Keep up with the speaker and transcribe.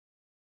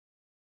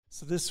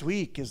So this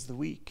week is the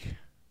week.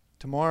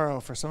 Tomorrow,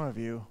 for some of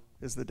you,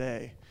 is the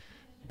day.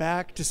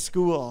 Back to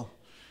school.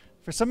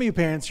 For some of you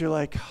parents, you're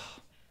like, oh,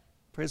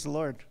 praise the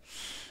Lord.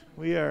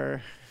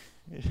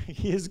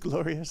 He is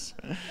glorious.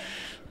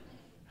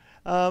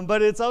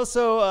 But it's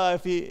also, I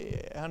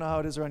don't know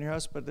how it is around your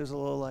house, but there's a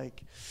little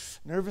like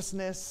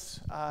nervousness,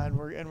 and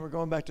we're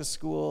going back to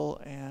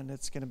school, and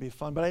it's going to be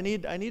fun. But I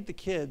need the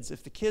kids.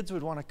 If the kids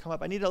would want to come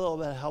up, I need a little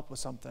bit of help with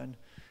something.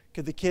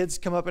 Could the kids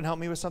come up and help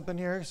me with something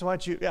here? So why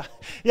don't you,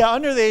 yeah,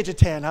 under the age of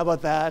 10. How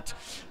about that?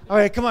 All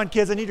right, come on,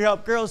 kids. I need your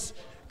help. Girls,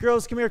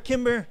 come here.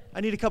 Kimber, I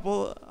need a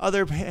couple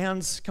other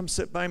hands. Come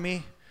sit by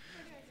me.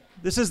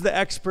 This is the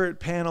expert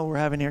panel we're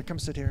having here. Come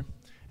sit here.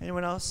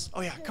 Anyone else?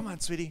 Oh, yeah, come on,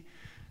 sweetie.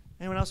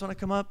 Anyone else want to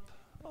come up?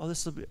 Oh,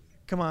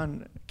 come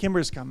on.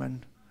 Kimber's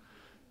coming.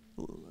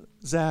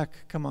 Zach,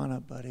 come on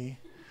up, buddy.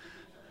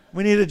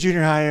 We need a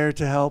junior hire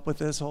to help with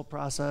this whole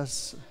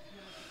process.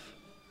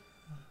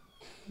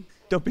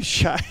 Don't be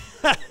shy.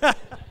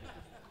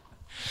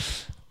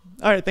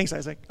 All right, thanks,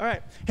 Isaac. All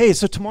right. Hey,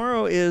 so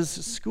tomorrow is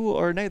school,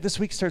 or this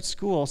week starts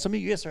school. Some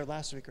of you guys started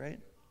last week, right?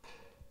 No,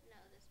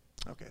 this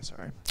week. Okay,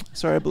 sorry.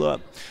 Sorry I blew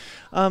up.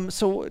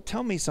 So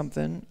tell me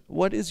something.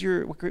 What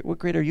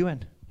grade are you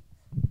in?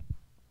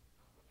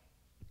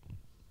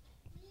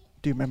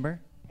 Do you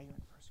remember? Are you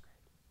in first grade?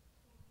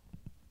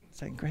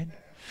 Second grade?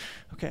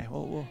 Okay,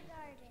 well,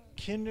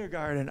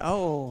 kindergarten.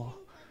 Oh.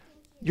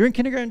 You're in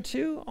kindergarten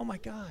too? Oh my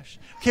gosh.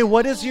 Okay,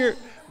 what is your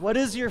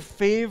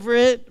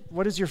favorite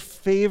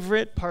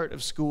part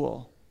of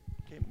school?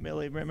 Okay,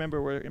 Millie,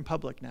 remember we're in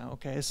public now,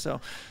 okay? So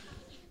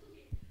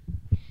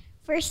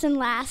first and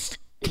last.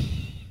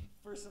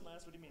 First and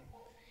last, what do you mean?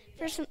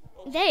 First and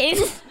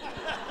days.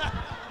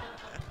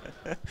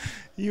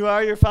 You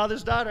are your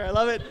father's daughter. I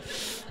love it.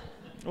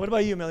 What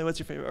about you, Millie? What's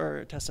your favorite,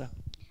 or Tessa?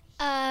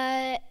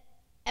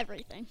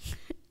 Everything.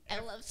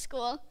 I love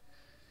school.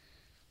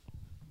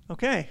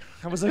 Okay,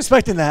 I wasn't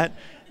expecting that.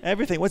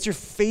 Everything. What's your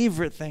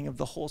favorite thing of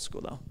the whole school,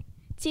 though?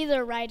 It's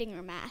either writing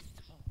or math.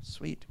 Oh,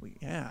 sweet.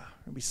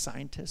 Maybe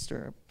scientist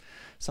or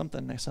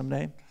something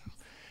someday.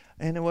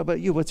 And what about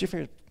you? What's your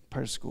favorite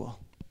part of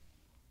school?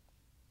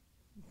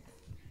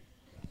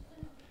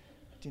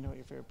 Do you know what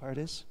your favorite part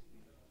is?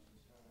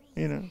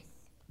 You know?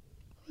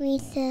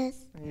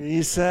 Recess.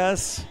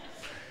 Recess.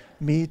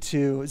 Me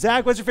too.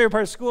 Zach, what's your favorite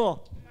part of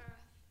school?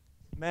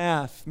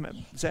 Math.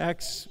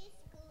 Zach's. School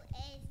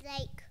is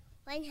like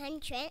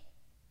 100.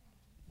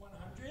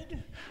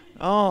 100?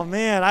 Oh,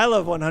 man, I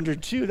love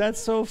 100 too. That's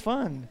so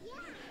fun.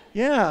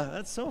 Yeah,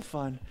 that's so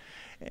fun.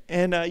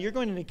 And you're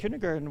going into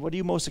kindergarten. What are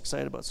you most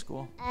excited about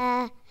school?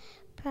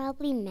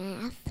 Probably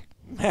math.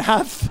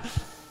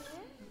 Math?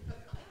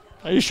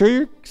 Are you sure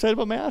you're excited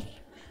about math?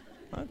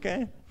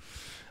 Okay.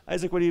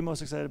 Isaac, what are you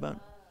most excited about?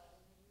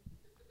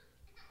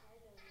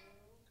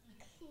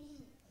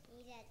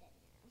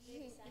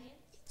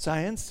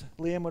 Science?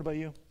 Liam, what about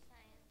you?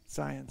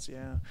 Science,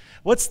 yeah.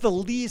 What's the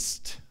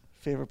least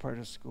favorite part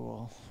of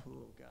school?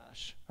 Oh,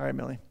 gosh. All right,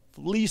 Millie.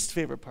 Least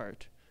favorite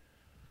part.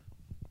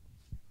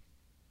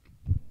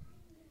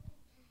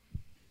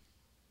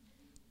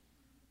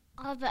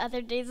 All the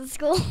other days of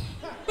school.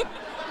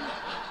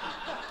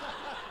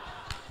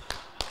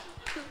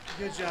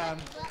 Good job.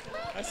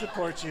 I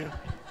support you.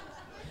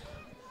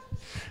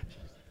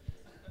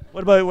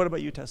 What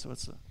about you, Tessa?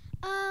 What's the?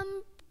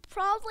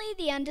 Probably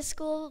the end of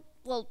school.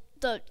 Well,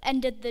 the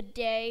end of the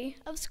day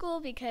of school,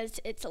 because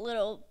it's a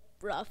little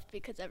rough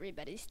because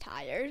everybody's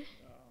tired.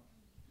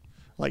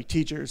 Like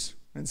teachers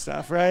and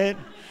stuff, right?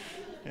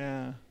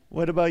 Yeah.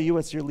 What about you?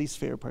 What's your least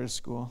favorite part of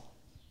school?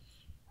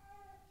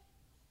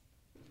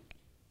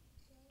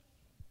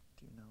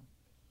 Do you know?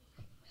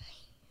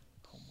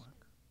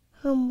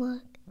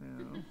 Homework.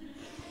 Yeah.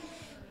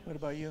 What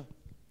about you?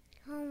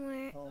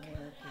 Homework. Homework,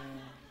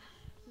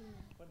 yeah.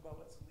 What about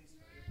what's the least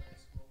favorite part of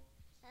school?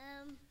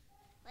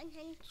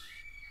 100.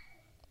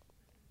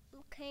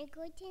 Can I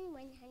go to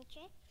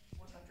 100?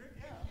 100?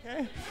 Yeah,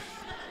 okay.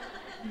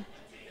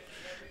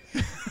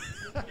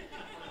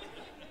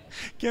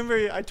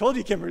 Kimber, I told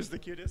you Kimber's the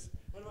cutest.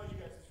 What about you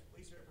guys?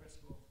 Least favorite part of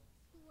school?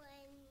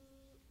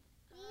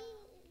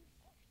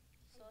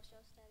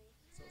 Social studies.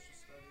 Social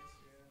studies,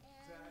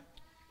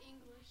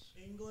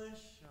 yeah.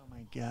 English. Oh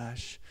my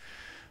gosh.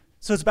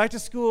 So it's back to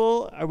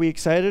school. Are we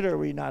excited or are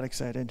we not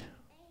excited?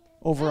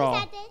 Overall.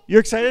 I'm excited. You're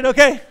excited?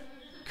 Okay.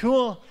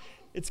 Cool.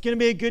 It's going to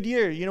be a good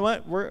year. You know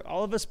what?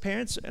 All of us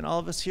parents and all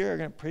of us here are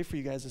going to pray for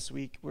you guys this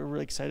week. We're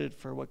really excited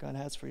for what God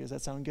has for you. Does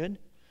that sound good?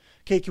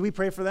 Okay, can we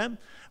pray for them?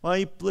 Why don't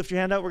you lift your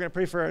hand out? We're going to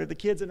pray for the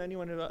kids and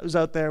anyone who's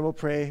out there. We'll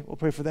pray. We'll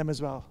pray for them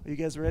as well. Are you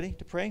guys ready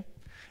to pray?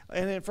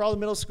 And then for all the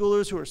middle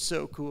schoolers who are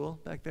so cool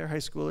back there, high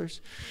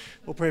schoolers,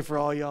 we'll pray for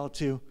all y'all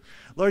too.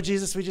 Lord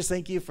Jesus, we just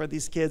thank you for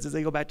these kids as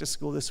they go back to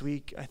school this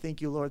week. I thank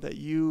you, Lord, that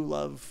you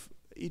love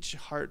each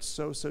heart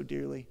so, so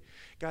dearly.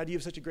 God, you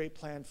have such a great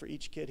plan for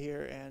each kid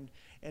here, and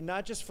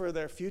not just for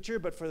their future,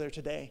 but for their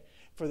today,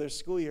 for their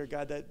school year,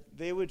 God, that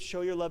they would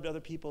show your love to other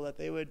people, that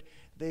they would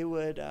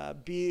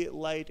be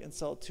light and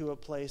salt to a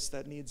place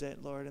that needs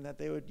it, Lord, and that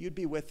you'd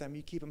be with them.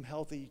 You keep them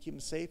healthy, you keep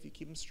them safe, you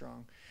keep them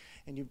strong.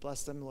 And you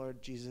bless them,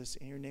 Lord Jesus.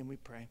 In your name we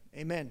pray.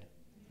 Amen.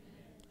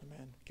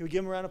 Amen. Can we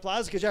give them a round of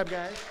applause? Good job,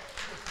 guys.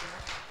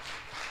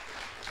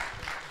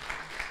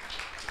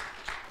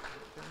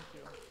 Thank you.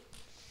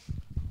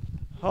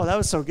 Oh, that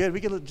was so good. We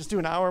could just do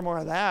an hour more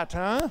of that,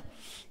 huh?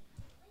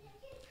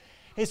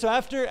 Hey, so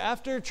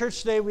after church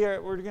today, we're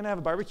going to have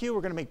a barbecue.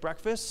 We're going to make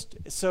breakfast.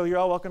 So you're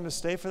all welcome to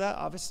stay for that,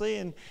 obviously.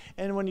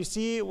 And when you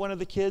see one of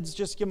the kids,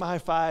 just give them a high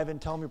five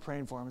and tell them you're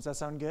praying for them. Does that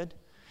sound good?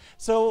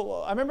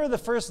 So I remember the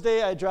first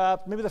day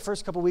maybe the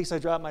first couple weeks I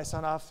dropped my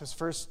son off his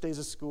first days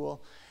of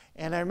school.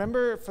 And I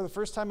remember for the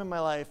first time in my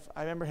life,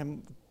 I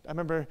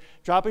remember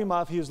dropping him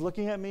off. He was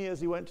looking at me as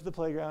he went to the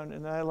playground,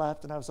 and then I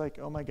left, and I was like,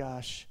 oh my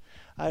gosh,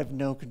 I have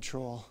no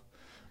control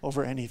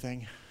over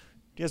anything. Do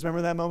you guys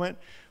remember that moment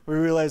where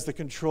you realized the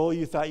control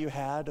you thought you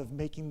had of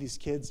making these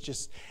kids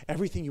just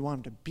everything you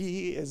want them to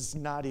be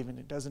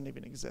it doesn't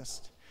even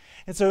exist.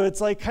 And so it's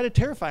like kind of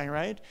terrifying,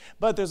 right?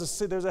 But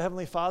there's a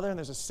Heavenly Father and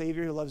there's a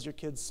Savior who loves your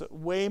kids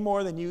way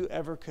more than you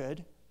ever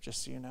could,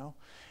 just so you know.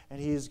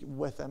 And he's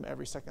with them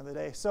every second of the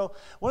day. So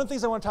one of the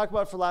things I want to talk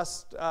about for the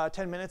last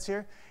 10 minutes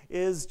here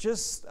is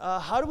just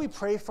how do we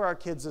pray for our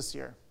kids this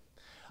year?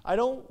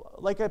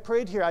 Like I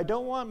prayed here, I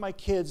don't want my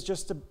kids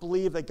just to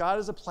believe that God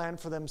has a plan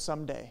for them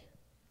someday.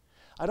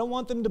 I don't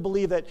want them to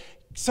believe that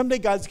someday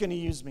God's going to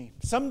use me.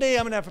 Someday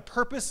I'm going to have a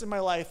purpose in my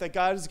life, that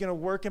God is going to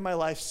work in my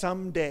life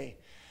someday.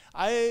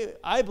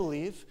 I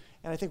believe,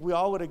 and I think we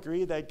all would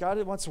agree, that God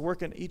wants to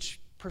work in each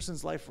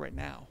person's life right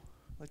now.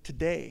 Like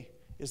today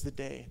is the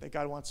day that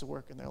God wants to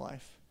work in their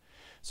life.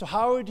 So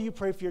how do you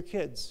pray for your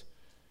kids?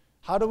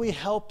 How do we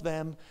help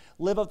them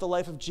live out the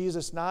life of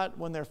Jesus, not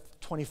when they're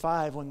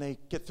 25, when they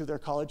get through their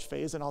college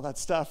phase and all that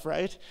stuff,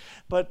 right?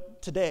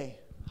 But today,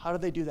 how do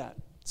they do that?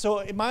 So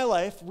in my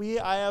life,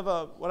 I have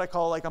what I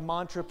call like a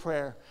mantra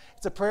prayer.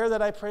 It's a prayer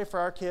that I pray for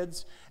our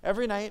kids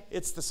every night.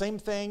 It's the same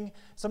thing.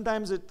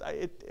 Sometimes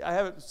I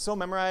have it so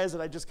memorized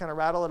that I just kind of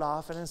rattle it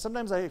off. And then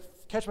sometimes I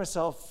catch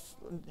myself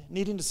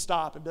needing to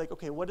stop and be like,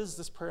 okay, what is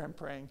this prayer I'm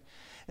praying?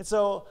 And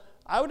so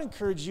I would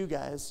encourage you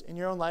guys in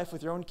your own life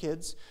with your own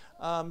kids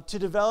to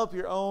develop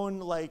your own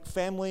like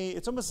family.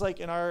 It's almost like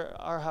in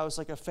our house,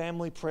 like a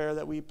family prayer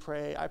that we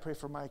pray. I pray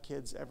for my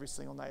kids every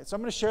single night. So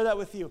I'm going to share that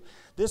with you.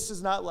 This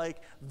is not like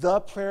the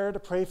prayer to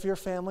pray for your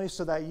family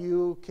so that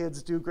you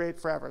kids do great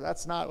forever.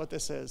 That's not what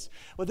this is.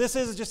 What this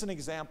is just an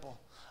example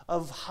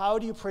of how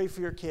do you pray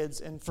for your kids.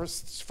 And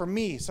for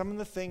me, some of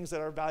the things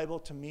that are valuable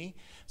to me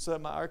so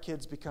that our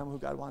kids become who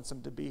God wants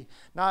them to be.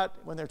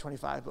 Not when they're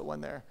 25, but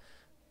when they're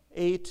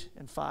 8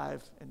 and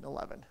 5 and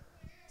 11.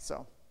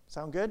 So,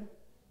 sound good?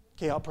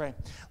 Okay, I'll pray.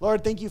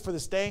 Lord, thank you for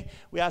this day.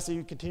 We ask that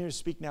you continue to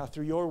speak now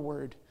through your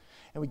word.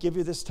 And we give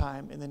you this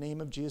time. In the name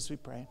of Jesus, we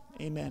pray.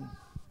 Amen.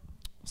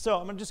 So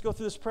I'm going to just go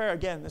through this prayer.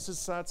 Again, this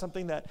is not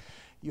something that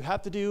you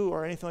have to do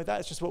or anything like that.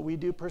 It's just what we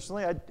do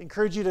personally. I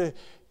encourage you to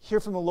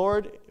hear from the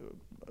Lord.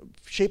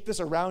 Shape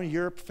this around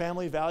your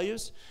family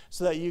values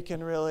so that you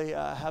can really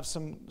have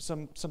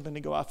something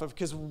to go off of.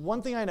 Because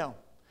one thing I know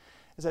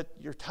is that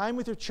your time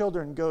with your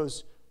children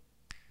goes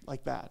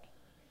like that.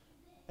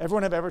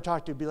 Everyone I've ever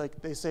talked to,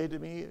 they say to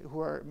me, who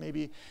are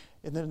maybe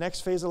in the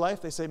next phase of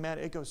life, they say, man,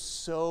 it goes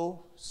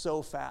so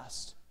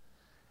fast.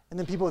 And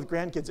then people with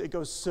grandkids, it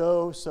goes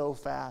so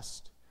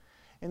fast.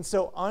 And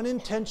so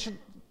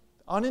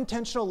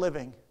unintentional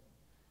living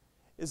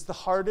is the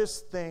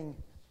hardest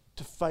thing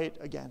to fight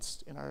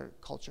against in our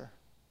culture.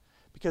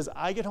 Because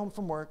I get home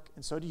from work,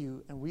 and so do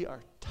you, and we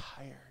are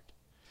tired.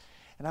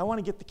 And I want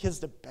to get the kids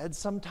to bed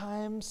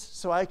sometimes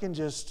so I can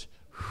just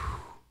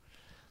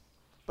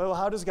But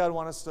how does God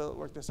want us to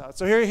work this out?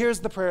 So here's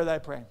the prayer that I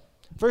pray.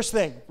 First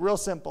thing, real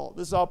simple.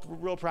 This is all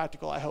real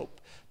practical, I hope,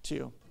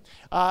 too.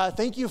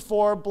 Thank you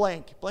for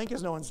blank. Blank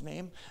is no one's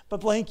name,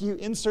 but blank, you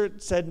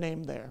insert said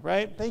name there,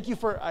 right? Thank you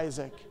for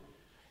Isaac.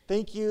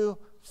 Thank you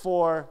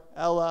for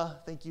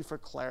Ella. Thank you for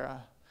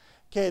Clara.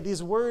 Okay,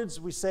 these words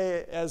we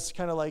say as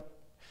kind of like,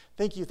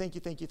 thank you.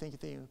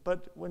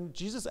 But when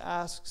Jesus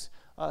asks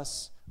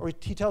us, or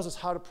he tells us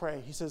how to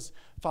pray, he says,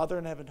 Father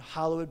in heaven,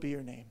 hallowed be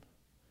your name.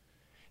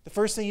 The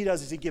first thing he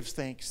does is he gives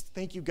thanks.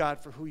 Thank you, God,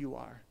 for who you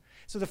are.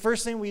 So the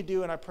first thing we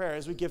do in our prayer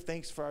is we give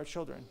thanks for our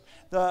children.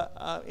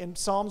 In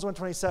Psalms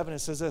 127, it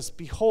says this,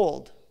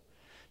 behold,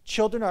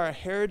 children are a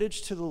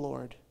heritage to the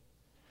Lord,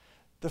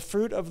 the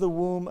fruit of the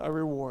womb a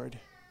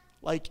reward.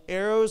 Like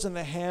arrows in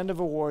the hand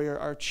of a warrior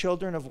are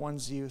children of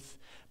one's youth.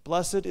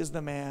 Blessed is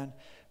the man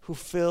who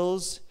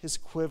fills his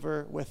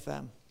quiver with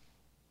them.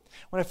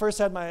 When I first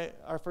had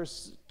our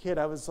first kid,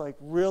 I was like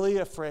really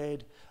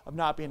afraid of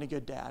not being a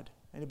good dad.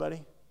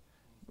 Anybody?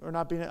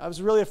 I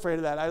was really afraid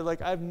of that.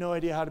 I have no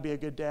idea how to be a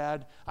good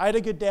dad. I had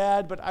a good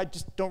dad, but I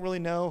just don't really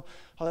know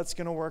how that's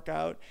going to work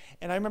out.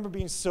 And I remember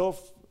being so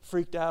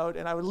freaked out,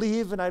 and I would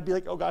leave, and I'd be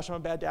like, oh gosh, I'm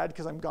a bad dad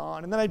because I'm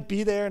gone. And then I'd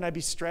be there, and I'd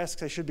be stressed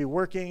because I should be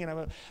working,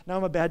 and now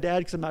I'm a bad dad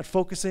because I'm not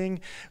focusing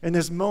in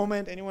this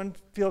moment. Anyone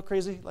feel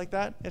crazy like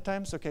that at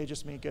times? Okay,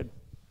 just me, good.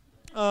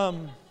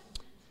 And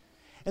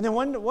then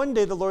one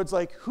day the Lord's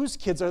like, whose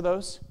kids are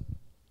those?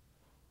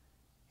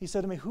 He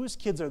said to me, whose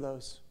kids are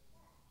those?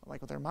 I'm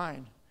like, well, they're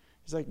mine.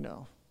 He's like,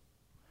 no,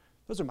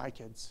 those are my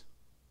kids.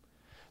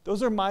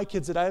 Those are my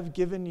kids that I have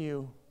given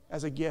you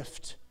as a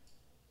gift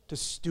to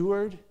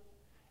steward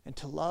and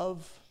to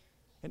love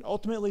and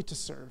ultimately to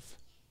serve.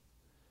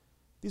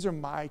 These are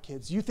my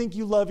kids. You think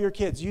you love your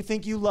kids. You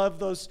think you love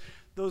those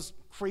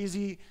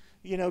crazy,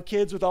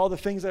 kids with all the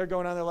things that are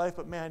going on in their life.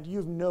 But man, you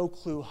have no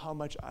clue how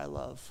much I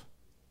love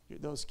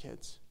those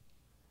kids.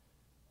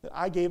 That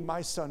I gave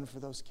my son for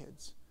those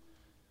kids.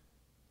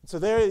 So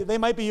they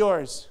might be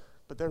yours,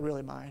 but they're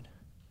really mine.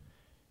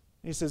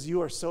 And he says,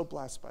 you are so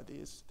blessed by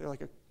these. They're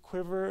like a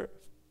quiver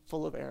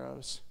full of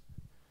arrows.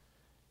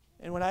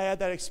 And when I had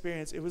that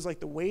experience, it was like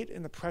the weight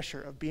and the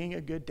pressure of being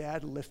a good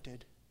dad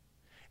lifted.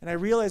 And I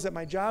realized that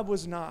my job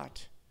was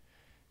not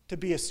to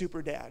be a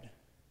super dad.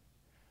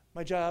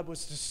 My job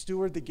was to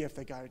steward the gift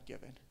that God had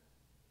given.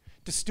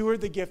 To steward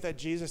the gift that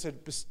Jesus had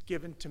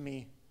given to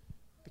me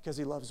because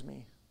he loves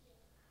me.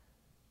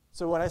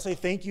 So when I say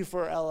thank you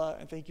for Ella,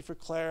 and thank you for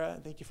Clara,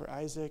 and thank you for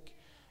Isaac,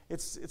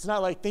 it's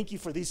not like thank you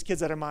for these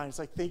kids that are mine. It's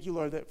like thank you,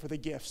 Lord, for the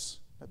gifts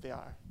that they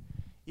are.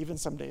 Even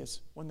some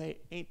days when they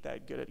ain't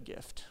that good at a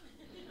gift.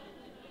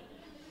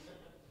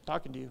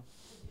 Talking to you.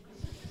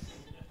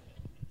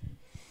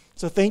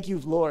 So thank you,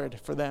 Lord,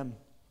 for them.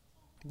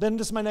 Then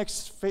this is my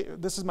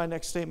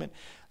next statement.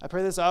 I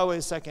pray this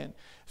always second.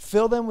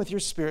 Fill them with your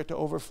spirit to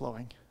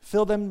overflowing.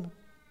 Fill them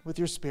with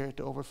your spirit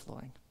to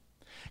overflowing.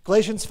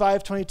 Galatians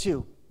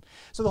 5:22.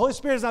 So the Holy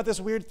Spirit is not this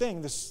weird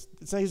thing.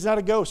 He's not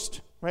a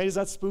ghost, right? He's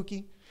not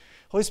spooky.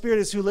 Holy Spirit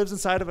is who lives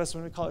inside of us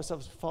when we call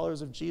ourselves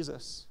followers of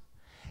Jesus.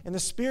 And the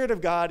Spirit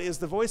of God is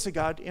the voice of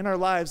God in our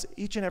lives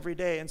each and every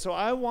day. And so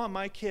I want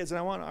my kids, and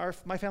I want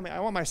my family, I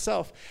want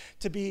myself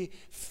to be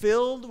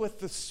filled with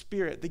the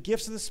Spirit, the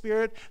gifts of the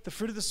Spirit, the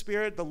fruit of the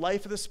Spirit, the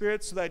life of the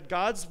Spirit, so that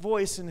God's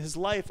voice and his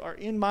life are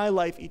in my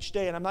life each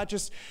day. And I'm not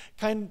just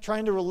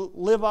trying to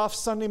live off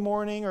Sunday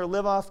morning or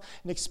live off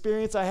an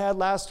experience I had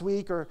last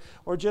week or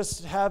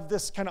just have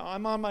this kind of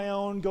I'm on my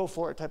own, go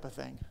for it type of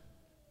thing.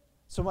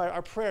 So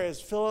our prayer is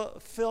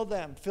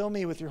fill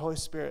me with your Holy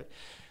Spirit.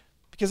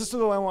 Because this is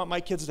what I want my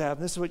kids to have,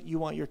 and this is what you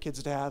want your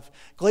kids to have.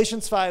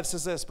 Galatians 5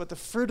 says this, but the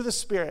fruit of the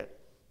Spirit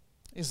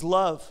is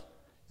love,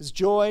 is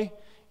joy,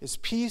 is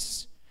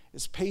peace,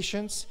 is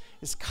patience,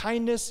 is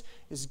kindness,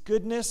 is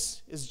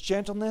goodness, is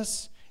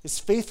gentleness, is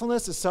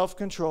faithfulness, is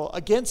self-control.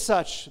 Against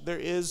such there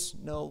is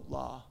no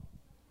law.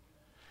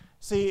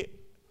 See,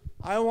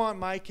 I want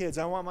my kids,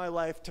 I want my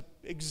life to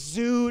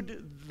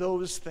exude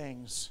those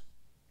things.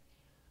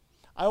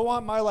 I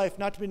want my life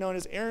not to be known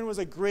as Aaron was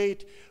a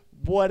great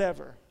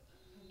whatever.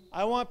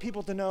 I want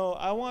people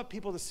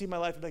to see my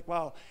life and be like,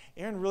 wow,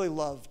 Aaron really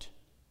loved.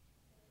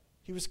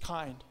 He was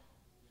kind.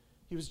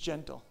 He was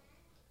gentle.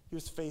 He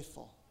was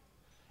faithful.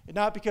 And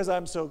not because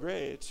I'm so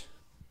great,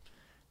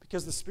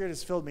 because the Spirit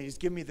has filled me. He's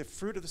given me the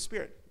fruit of the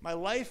Spirit. My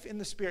life in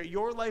the Spirit,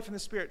 your life in the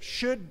Spirit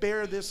should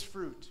bear this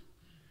fruit.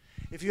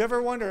 If you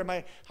ever wonder,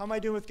 how am I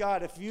doing with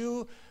God? If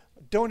you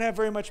don't have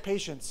very much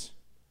patience,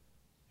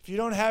 if you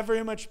don't have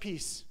very much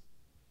peace,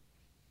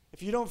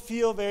 if you don't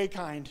feel very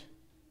kind,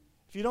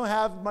 if you don't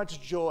have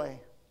much joy,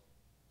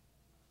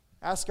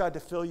 ask God to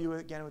fill you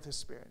again with his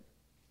Spirit.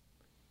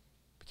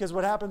 Because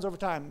what happens over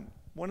time,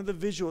 one of the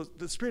visuals,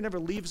 the Spirit never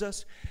leaves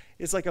us.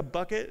 It's like a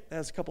bucket that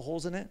has a couple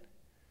holes in it,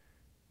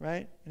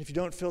 right? And if you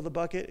don't fill the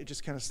bucket, it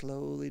just kind of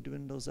slowly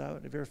dwindles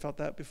out. Have you ever felt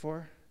that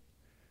before?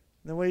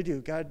 And then what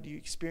do? God, you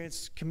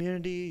experience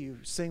community, you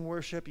sing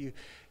worship, you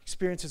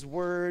experience his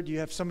word, you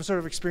have some sort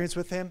of experience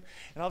with him,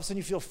 and all of a sudden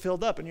you feel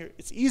filled up, and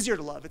it's easier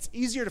to love, it's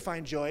easier to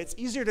find joy, it's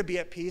easier to be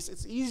at peace,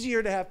 it's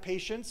easier to have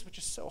patience, which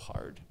is so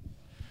hard.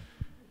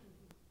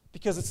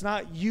 Because it's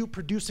not you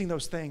producing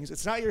those things.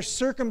 It's not your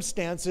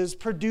circumstances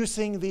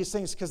producing these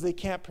things because they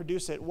can't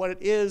produce it. What it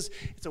is,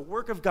 it's a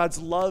work of God's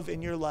love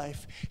in your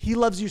life. He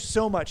loves you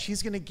so much,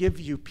 he's going to give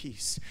you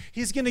peace.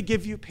 He's going to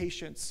give you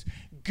patience,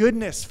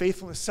 goodness,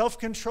 faithfulness,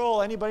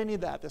 self-control. Anybody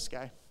need that? This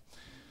guy.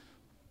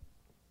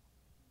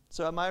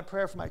 So my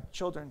prayer for my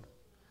children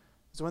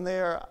is when they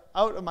are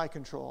out of my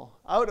control,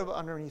 out of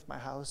underneath my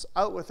house,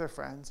 out with their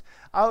friends,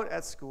 out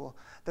at school,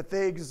 that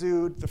they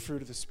exude the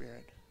fruit of the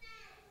Spirit.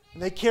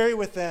 And they carry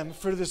with them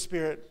fruit of the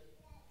Spirit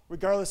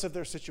regardless of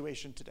their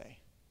situation today.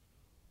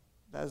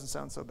 That doesn't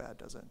sound so bad,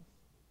 does it?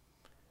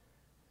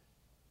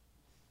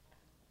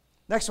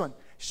 Next one.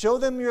 Show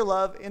them your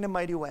love in a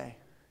mighty way.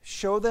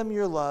 Show them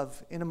your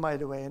love in a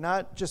mighty way. And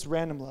not just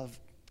random love,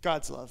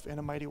 God's love in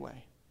a mighty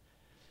way.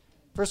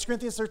 1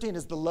 Corinthians 13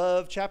 is the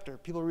love chapter.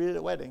 People read it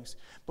at weddings.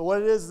 But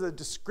what it is the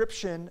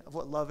description of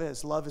what love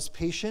is. Love is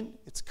patient.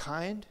 It's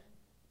kind.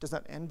 It does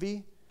not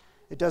envy.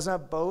 It does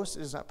not boast.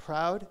 It is not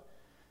proud.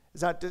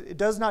 It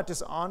does not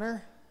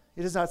dishonor.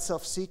 It is not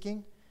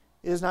self-seeking.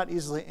 It is not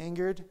easily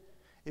angered.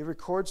 It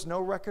records no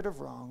record of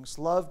wrongs.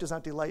 Love does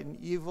not delight in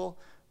evil,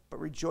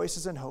 but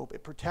rejoices in hope.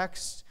 It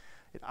protects.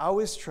 It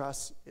always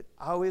trusts. It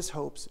always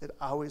hopes. It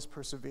always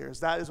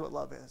perseveres. That is what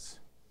love is.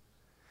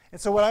 And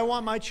so what I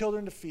want my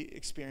children to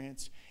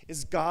experience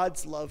is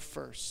God's love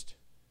first.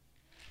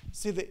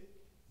 See, the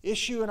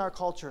issue in our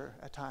culture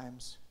at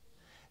times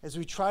is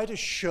we try to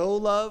show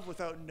love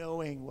without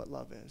knowing what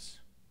love is.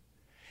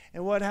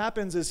 And what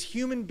happens is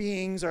human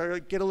beings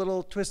get a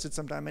little twisted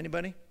sometimes.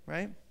 Anybody,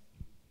 right?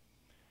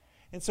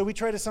 And so we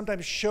try to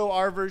sometimes show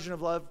our version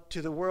of love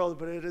to the world,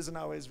 but it isn't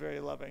always very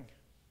loving.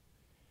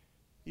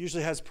 It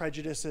usually has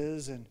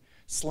prejudices and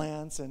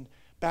slants and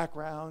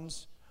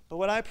backgrounds. But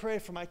what I pray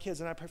for my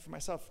kids and I pray for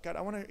myself, God,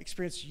 I want to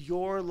experience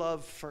your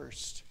love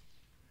first.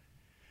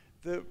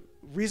 The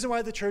reason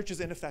why the church is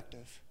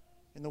ineffective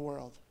in the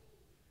world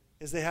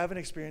is they haven't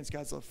experienced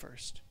God's love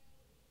first.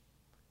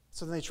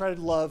 So then they try to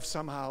love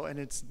somehow, and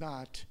it's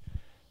not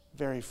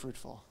very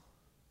fruitful.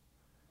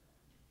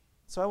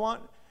 So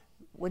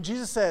when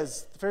Jesus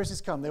says, the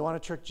Pharisees come, they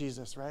want to trick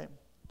Jesus, right?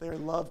 They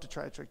love to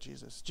try to trick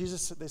Jesus.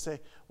 They say,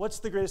 what's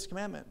the greatest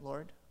commandment,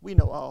 Lord? We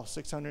know all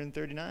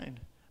 639.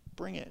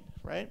 Bring it,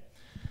 right?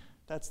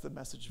 That's the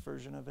Message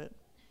version of it.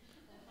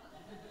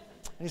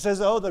 And he says,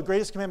 the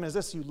greatest commandment is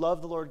this: you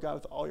love the Lord God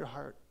with all your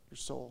heart, your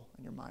soul,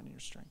 and your mind, and your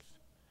strength.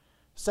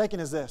 Second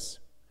is this.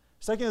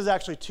 Second is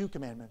actually two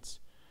commandments.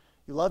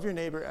 You love your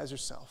neighbor as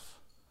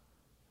yourself.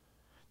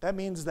 That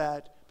means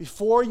that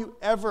before you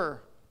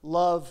ever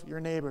love your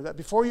neighbor, that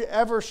before you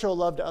ever show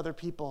love to other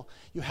people,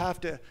 you have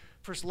to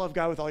first love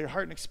God with all your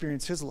heart and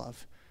experience his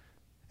love.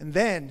 And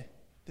then,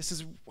 this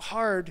is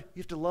hard, you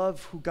have to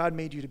love who God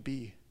made you to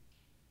be.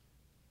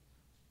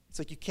 It's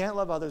like you can't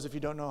love others if you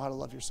don't know how to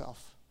love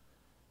yourself.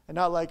 And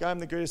not like I'm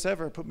the greatest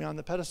ever, put me on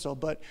the pedestal,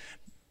 but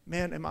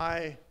man, am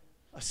I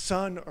a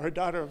son or a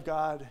daughter of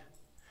God?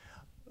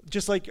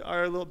 Just like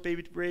our little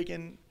baby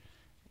Reagan,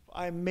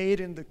 I'm made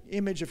in the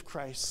image of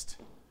Christ.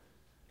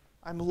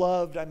 I'm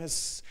loved. I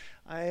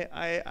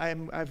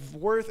have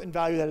worth and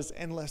value that is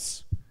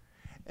endless.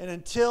 And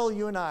until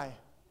you and I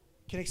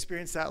can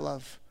experience that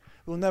love,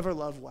 we'll never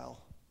love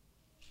well.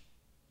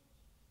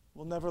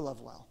 We'll never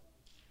love well.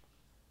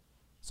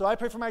 So I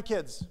pray for my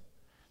kids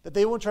that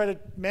they won't try to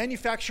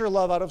manufacture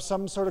love out of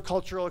some sort of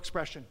cultural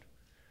expression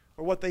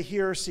or what they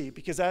hear or see,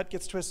 because that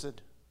gets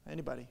twisted.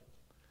 Anybody.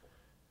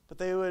 But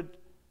the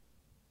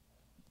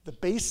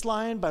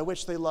baseline by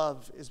which they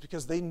love is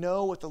because they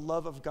know what the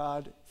love of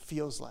God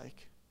feels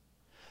like.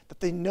 That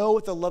they know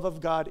what the love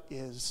of God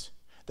is.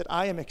 That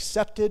I am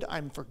accepted,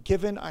 I'm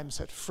forgiven, I'm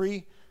set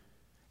free.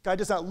 God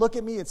does not look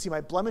at me and see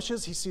my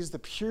blemishes. He sees the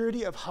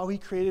purity of how he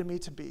created me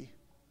to be.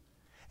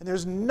 And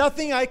there's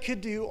nothing I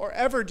could do or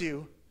ever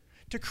do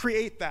to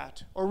create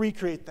that or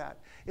recreate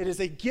that. It is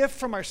a gift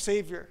from our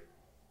Savior.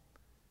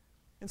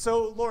 And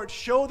so, Lord,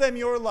 show them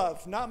your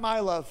love, not my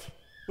love,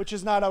 which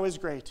is not always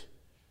great.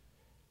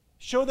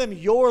 Show them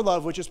your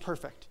love, which is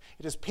perfect.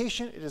 It is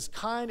patient, it is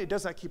kind, it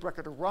does not keep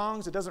record of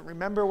wrongs, it doesn't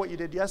remember what you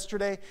did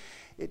yesterday.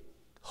 It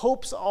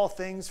hopes all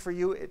things for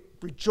you, it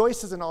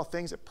rejoices in all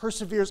things, it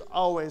perseveres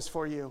always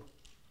for you.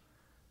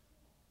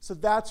 So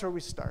that's where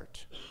we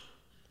start.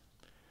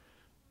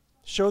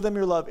 Show them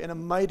your love in a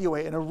mighty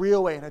way, in a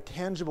real way, in a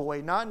tangible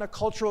way, not in a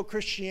cultural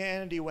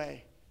Christianity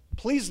way.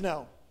 Please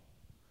know,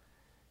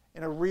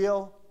 in a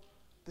real,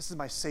 this is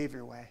my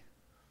Savior way.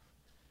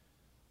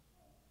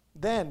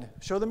 Then,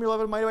 show them your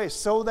love in a mighty way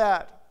so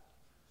that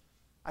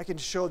I can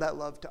show that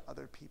love to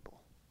other people.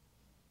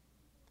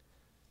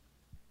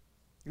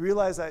 You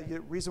realize that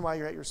the reason why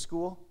you're at your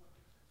school,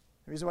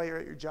 the reason why you're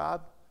at your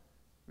job,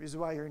 the reason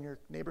why you're in your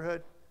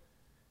neighborhood,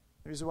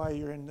 the reason why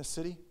you're in the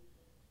city,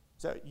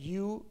 is that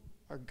you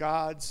are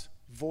God's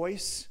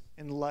voice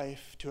in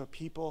life to a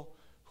people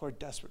who are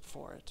desperate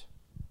for it.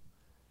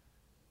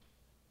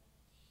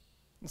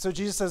 And so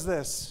Jesus says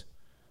this: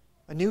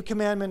 a new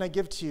commandment I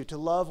give to you, to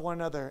love one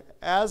another.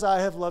 As I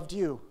have loved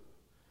you,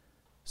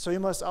 so you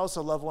must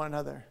also love one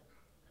another.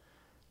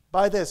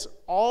 By this,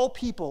 all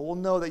people will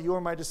know that you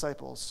are my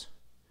disciples,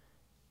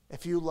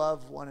 if you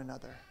love one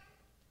another.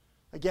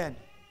 Again,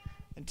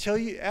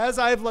 as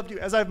I have loved you,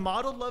 as I've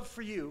modeled love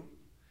for you,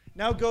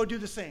 now go do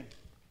the same.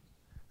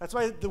 That's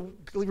why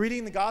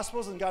reading the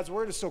Gospels and God's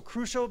Word is so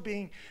crucial.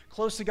 Being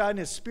close to God and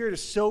His Spirit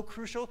is so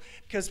crucial,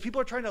 because people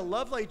are trying to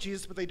love like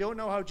Jesus, but they don't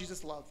know how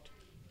Jesus loved.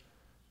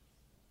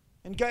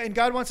 And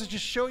God wants to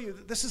just show you,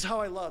 that this is how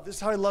I love. This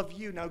is how I love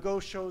you. Now go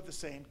show the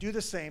same. Do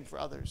the same for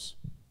others.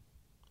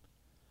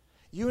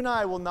 You and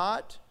I will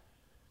not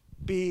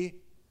be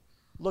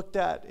looked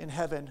at in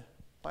heaven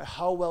by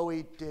how well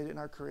we did in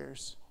our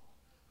careers.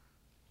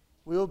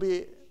 We will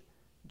be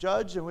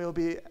judged and we will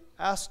be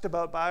asked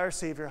about by our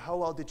Savior, how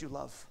well did you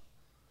love?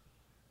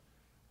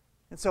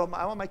 And so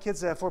I want my kids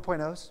to have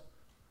 4.0s.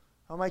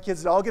 I want my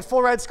kids to all get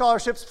full ride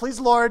scholarships. Please,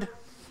 Lord.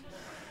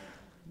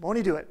 Won't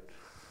He do it?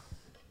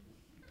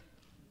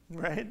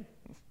 Right?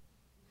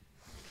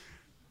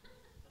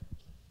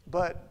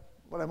 But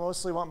what I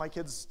mostly want my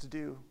kids to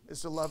do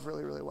is to love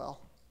really, really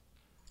well.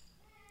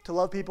 To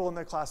love people in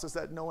their classes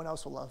that no one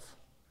else will love.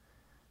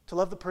 To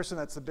love the person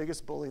that's the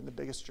biggest bully and the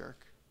biggest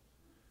jerk,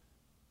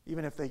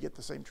 even if they get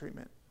the same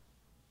treatment.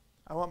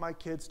 I want my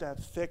kids to have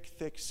thick,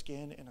 thick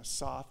skin and a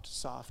soft,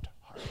 soft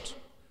heart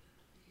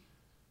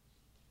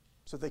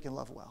so they can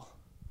love well.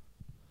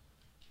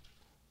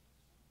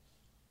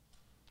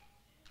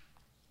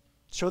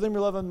 Show them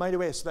your love in mighty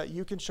ways so that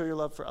you can show your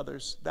love for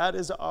others. That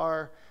is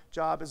our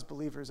job as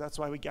believers. That's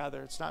why we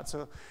gather. It's not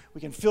so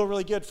we can feel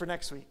really good for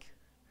next week.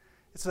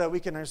 It's so that we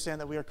can understand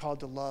that we are called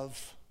to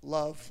love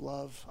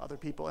other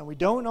people. And we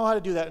don't know how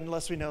to do that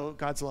unless we know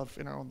God's love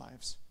in our own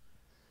lives.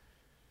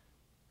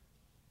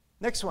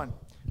 Next one.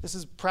 This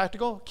is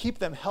practical. Keep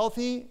them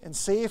healthy and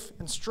safe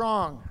and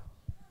strong.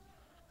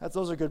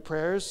 Those are good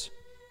prayers.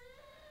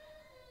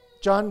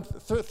 3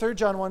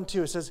 John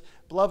 1:2, it says,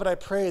 Beloved, I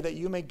pray that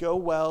you may go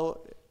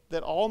well,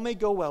 that all may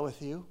go well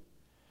with you,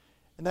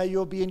 and that you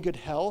will be in good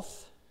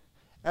health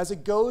as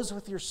it goes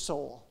with your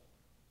soul.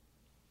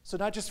 So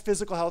not just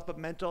physical health, but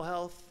mental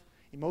health,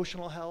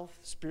 emotional health,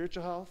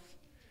 spiritual health.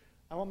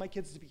 I want my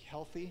kids to be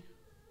healthy.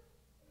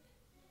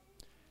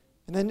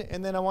 And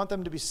then I want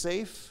them to be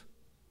safe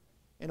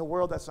in a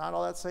world that's not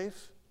all that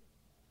safe.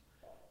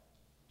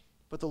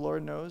 But the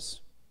Lord knows.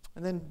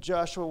 And then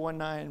Joshua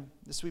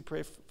 1:9, we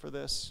pray for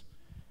this.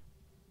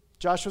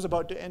 Joshua's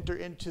about to enter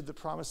into the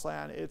promised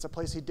land. It's a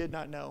place he did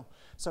not know.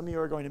 Some of you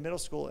are going to middle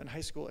school and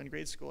high school and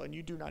grade school, and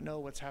you do not know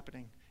what's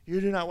happening.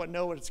 You do not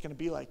know what it's going to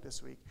be like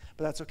this week.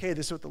 But that's okay.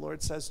 This is what the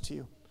Lord says to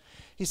you.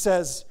 He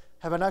says,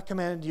 Have I not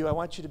commanded you? I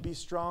want you to be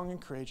strong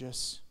and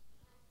courageous.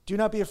 Do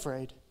not be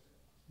afraid.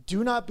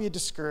 Do not be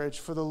discouraged,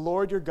 for the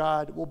Lord your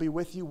God will be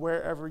with you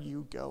wherever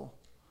you go.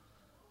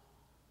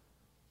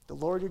 The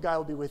Lord your God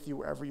will be with you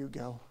wherever you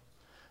go.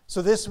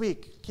 So this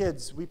week,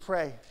 kids, we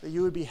pray that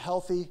you would be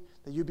healthy,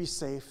 that you'd be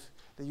safe,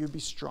 that you'd be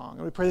strong.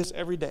 And we pray this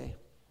every day.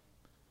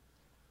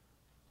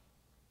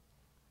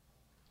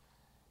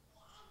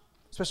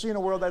 Especially in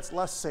a world that's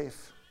less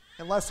safe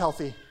and less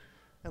healthy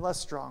and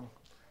less strong.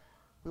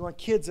 We want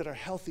kids that are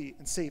healthy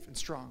and safe and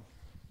strong.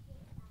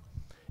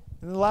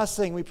 And the last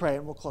thing we pray,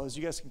 and we'll close.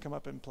 You guys can come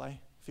up and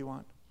play if you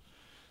want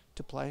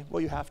to play.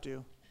 Well, you have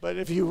to. But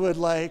if you would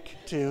like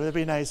to, it'd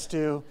be nice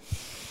too.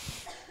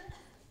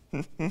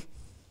 And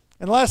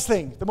the last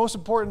thing, the most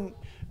important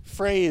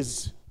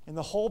phrase in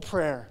the whole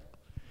prayer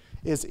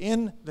is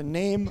in the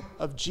name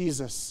of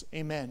Jesus.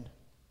 Amen.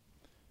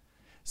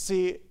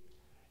 See,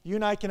 you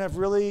and I can have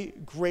really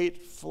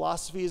great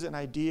philosophies and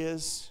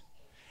ideas,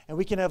 and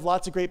we can have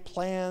lots of great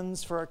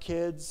plans for our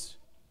kids,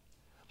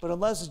 but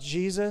unless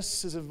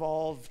Jesus is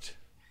involved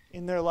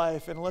in their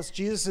life, and unless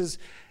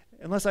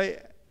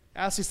I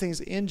ask these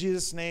things in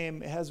Jesus'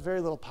 name, it has very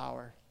little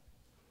power.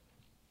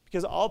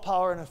 Because all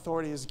power and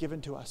authority is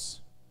given to us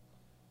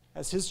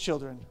as his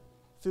children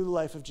through the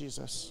life of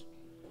Jesus.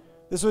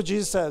 This is what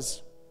Jesus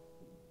says.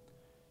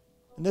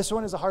 And this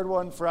one is a hard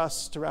one for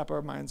us to wrap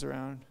our minds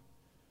around.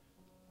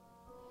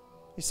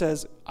 He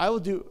says, I will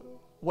do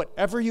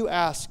whatever you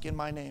ask in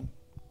my name.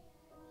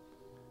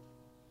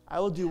 I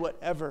will do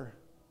whatever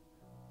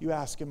you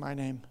ask in my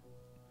name,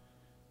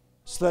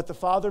 so that the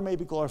Father may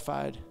be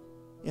glorified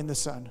in the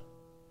Son.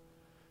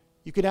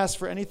 You can ask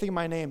for anything in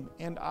my name,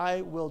 and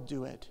I will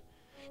do it.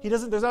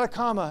 There's not a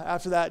comma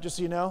after that, just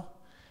so you know.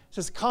 It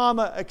says,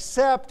 comma,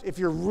 except if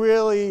you're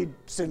really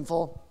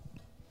sinful.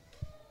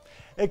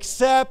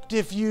 Except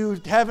if you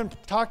haven't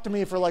talked to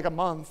me for like a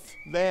month,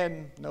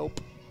 then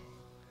nope.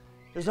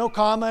 There's no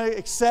comma,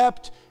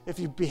 except if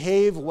you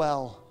behave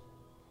well.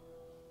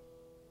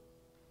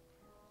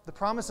 The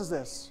promise is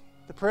this.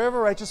 The prayer of a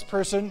righteous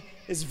person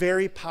is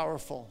very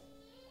powerful.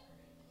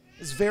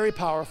 It's very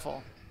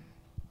powerful.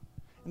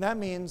 And that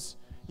means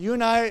you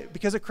and I,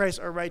 because of Christ,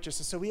 are righteous.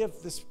 And so we have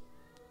this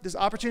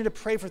opportunity to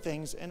pray for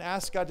things and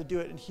ask God to do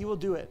it, and he will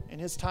do it in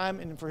his time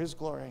and for his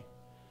glory.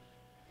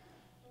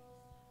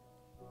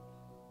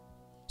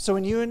 So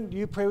when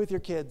you pray with your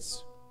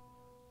kids,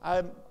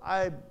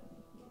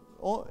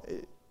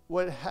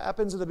 what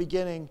happens at the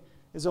beginning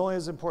is only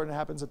as important as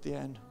happens at the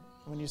end.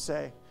 When you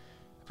say,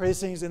 I pray these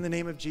things in the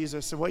name of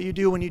Jesus. And what you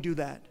do when you do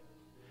that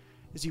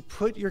is you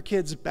put your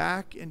kids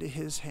back into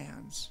his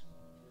hands.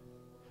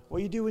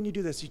 What you do when you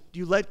do this,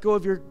 you let go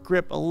of your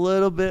grip a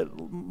little bit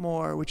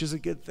more, which is a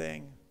good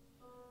thing.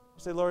 You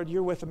say, Lord,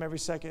 you're with them every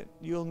second.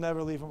 You'll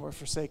never leave them or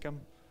forsake them.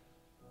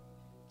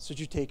 So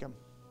you take them.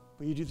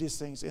 But you do these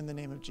things in the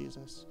name of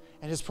Jesus.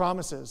 And his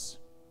promises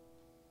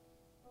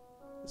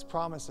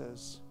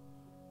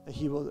that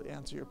he will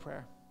answer your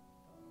prayer.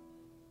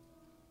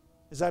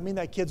 Does that mean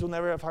that kids will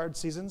never have hard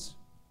seasons?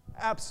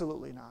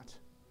 Absolutely not.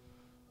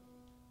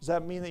 Does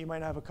that mean that you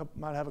might have a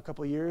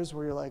couple of years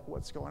where you're like,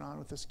 what's going on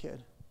with this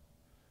kid?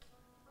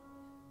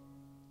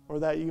 Or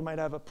that you might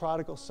have a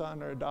prodigal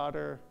son or a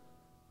daughter?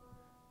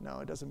 No,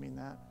 it doesn't mean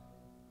that.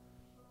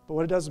 But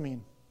what it does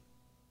mean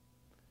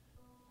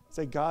is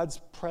that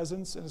God's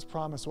presence and his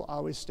promise will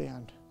always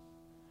stand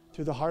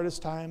through the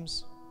hardest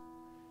times,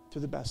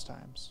 through the best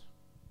times.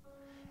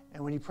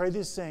 And when you pray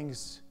these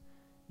things,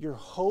 your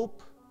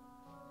hope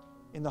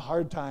in the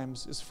hard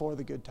times is for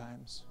the good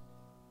times.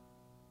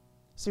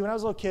 See, when I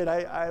was a little kid,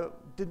 I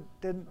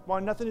didn't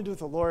want nothing to do with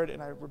the Lord,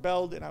 and I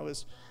rebelled, and I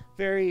was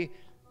very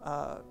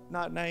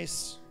not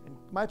nice. And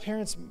my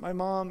parents, my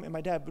mom and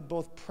my dad would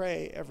both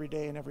pray every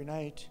day and every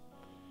night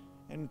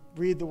and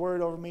read the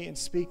word over me and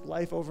speak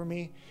life over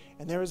me.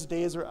 And there was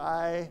days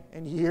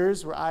and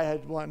years where I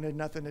had wanted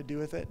nothing to do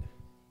with it.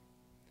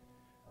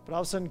 But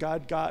all of a sudden,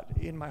 God got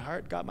my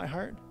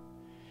heart.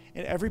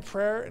 And every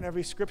prayer and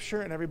every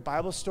scripture and every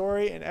Bible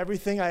story and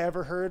everything I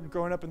ever heard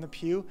growing up in the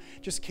pew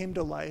just came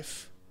to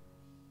life.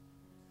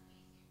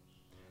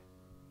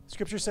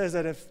 Scripture says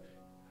that if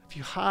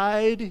you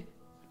hide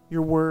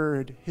your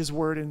word, his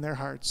word in their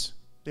hearts,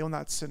 they will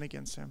not sin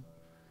against him.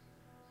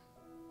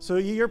 So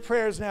your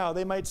prayers now,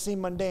 they might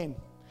seem mundane.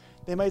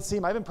 They might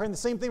seem, I've been praying the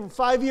same thing for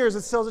 5 years,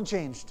 it still hasn't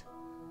changed.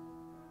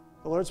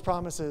 The Lord's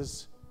promise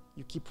is,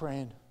 you keep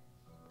praying.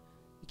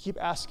 You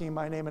keep asking in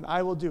my name, and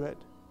I will do it.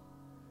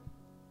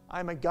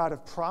 I'm a God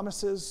of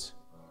promises.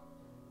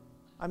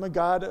 I'm a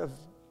God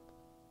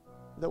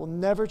that will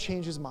never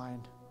change his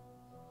mind.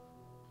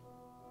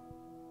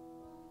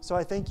 So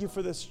I thank you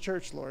for this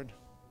church, Lord.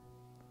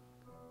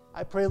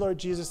 I pray, Lord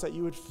Jesus, that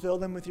you would fill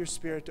them with your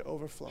Spirit to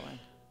overflowing.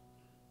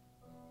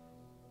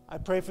 I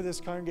pray for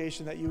this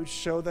congregation that you would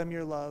show them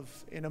your love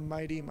in a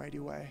mighty, mighty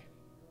way,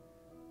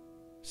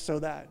 so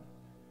that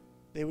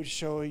they would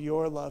show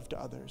your love to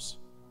others.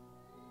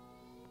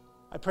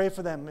 I pray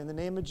for them in the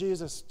name of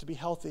Jesus to be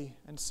healthy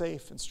and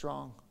safe and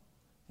strong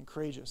and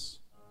courageous.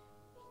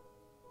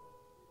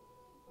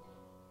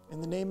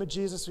 In the name of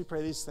Jesus, we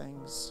pray these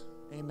things.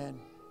 Amen.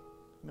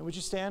 Would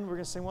you stand? We're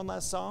going to sing one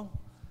last song.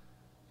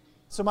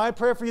 So my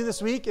prayer for you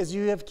this week, as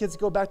you have kids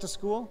go back to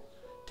school,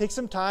 take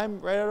some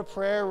time, write out a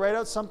prayer, write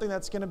out something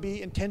that's going to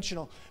be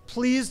intentional.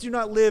 Please do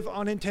not live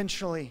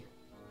unintentionally.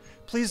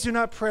 Please do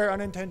not pray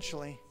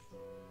unintentionally.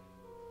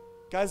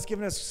 God's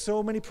given us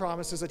so many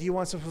promises that he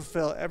wants to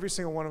fulfill, every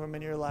single one of them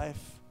in your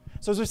life.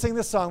 So as we sing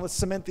this song, let's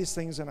cement these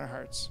things in our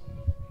hearts.